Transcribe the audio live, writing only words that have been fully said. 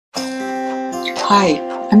Hi,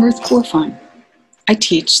 I'm Ruth. I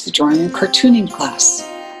teach the drawing and cartooning class.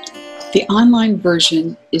 The online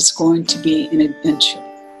version is going to be an adventure.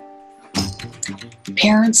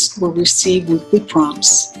 Parents will receive weekly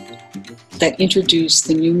prompts that introduce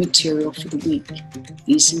the new material for the week.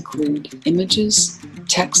 These include images,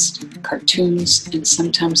 text, cartoons, and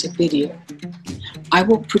sometimes a video. I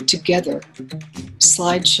will put together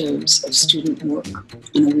slideshows of student work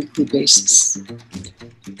on a weekly basis.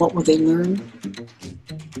 What will they learn?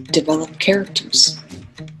 Develop characters.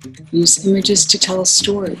 Use images to tell a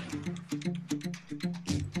story.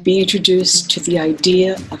 Be introduced to the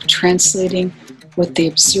idea of translating what they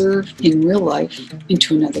observe in real life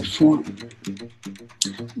into another form.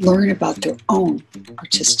 Learn about their own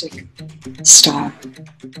artistic style.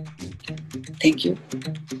 Thank you,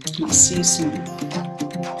 and I'll see you soon.